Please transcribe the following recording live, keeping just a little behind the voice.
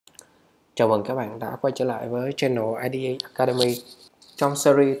Chào mừng các bạn đã quay trở lại với channel IDE Academy. Trong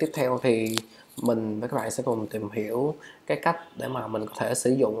series tiếp theo thì mình với các bạn sẽ cùng tìm hiểu cái cách để mà mình có thể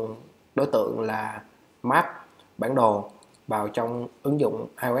sử dụng đối tượng là Map, bản đồ vào trong ứng dụng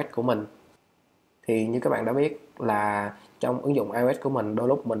iOS của mình. Thì như các bạn đã biết là trong ứng dụng iOS của mình đôi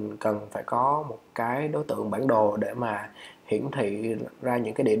lúc mình cần phải có một cái đối tượng bản đồ để mà hiển thị ra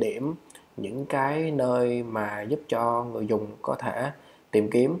những cái địa điểm, những cái nơi mà giúp cho người dùng có thể tìm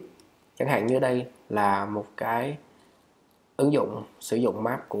kiếm. Chẳng hạn như đây là một cái ứng dụng sử dụng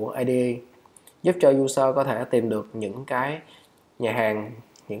map của IDE giúp cho user có thể tìm được những cái nhà hàng,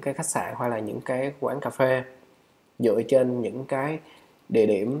 những cái khách sạn hoặc là những cái quán cà phê dựa trên những cái địa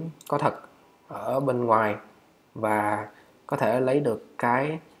điểm có thật ở bên ngoài và có thể lấy được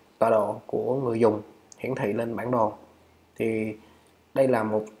cái tọa độ của người dùng hiển thị lên bản đồ. Thì đây là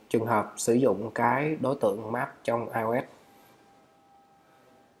một trường hợp sử dụng cái đối tượng map trong iOS.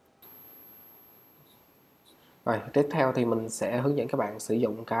 Rồi, tiếp theo thì mình sẽ hướng dẫn các bạn sử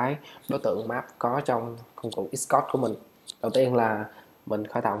dụng cái đối tượng map có trong công cụ Xcode của mình. Đầu tiên là mình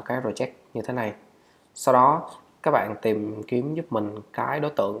khởi tạo một cái project như thế này. Sau đó các bạn tìm kiếm giúp mình cái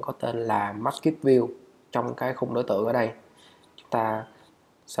đối tượng có tên là MapView trong cái khung đối tượng ở đây. Chúng ta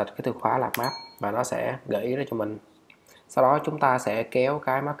search cái từ khóa là map và nó sẽ gợi ý ra cho mình. Sau đó chúng ta sẽ kéo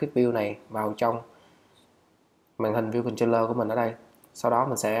cái MapView này vào trong màn hình view controller của mình ở đây. Sau đó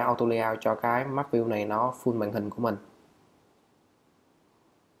mình sẽ auto layout cho cái map view này nó full màn hình của mình.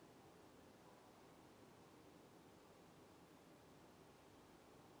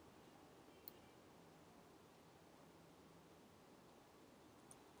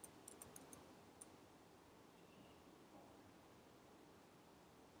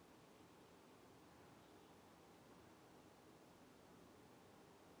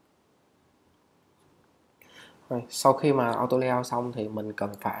 Rồi, sau khi mà auto layout xong thì mình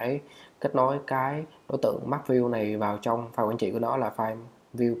cần phải kết nối cái đối tượng map view này vào trong file quản trị của nó là file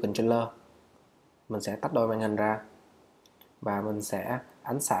view controller. Mình sẽ tách đôi màn hình ra và mình sẽ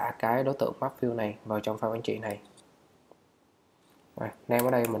ánh xạ cái đối tượng map view này vào trong file quản trị này. Rồi, name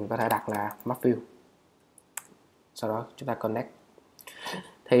ở đây mình có thể đặt là map view. Sau đó chúng ta connect.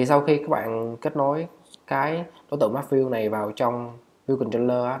 Thì sau khi các bạn kết nối cái đối tượng map view này vào trong view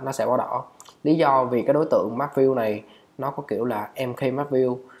controller nó sẽ báo đỏ. Lý do vì cái đối tượng map view này nó có kiểu là MK map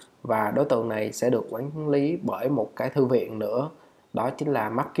view và đối tượng này sẽ được quản lý bởi một cái thư viện nữa, đó chính là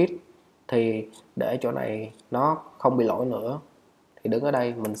MapKit. Thì để chỗ này nó không bị lỗi nữa thì đứng ở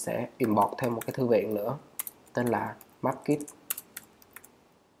đây mình sẽ import thêm một cái thư viện nữa tên là MapKit.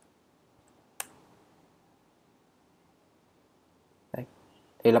 Đây.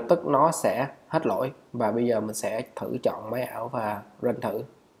 Thì lập tức nó sẽ hết lỗi và bây giờ mình sẽ thử chọn máy ảo và run thử.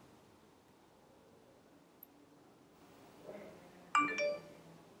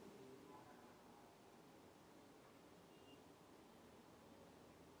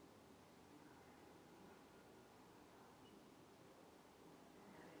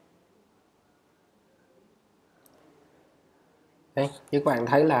 Đây, như các bạn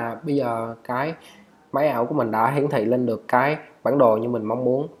thấy là bây giờ cái máy ảo của mình đã hiển thị lên được cái bản đồ như mình mong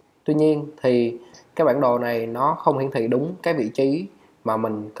muốn. Tuy nhiên thì cái bản đồ này nó không hiển thị đúng cái vị trí mà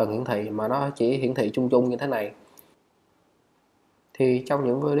mình cần hiển thị, mà nó chỉ hiển thị chung chung như thế này. Thì trong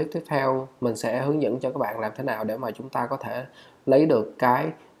những video tiếp theo mình sẽ hướng dẫn cho các bạn làm thế nào để mà chúng ta có thể lấy được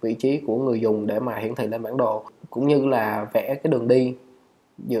cái vị trí của người dùng để mà hiển thị lên bản đồ, cũng như là vẽ cái đường đi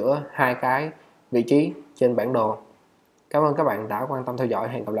giữa hai cái vị trí trên bản đồ. Cảm ơn các bạn đã quan tâm theo dõi.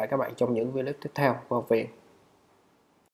 Hẹn gặp lại các bạn trong những video tiếp theo của học viện.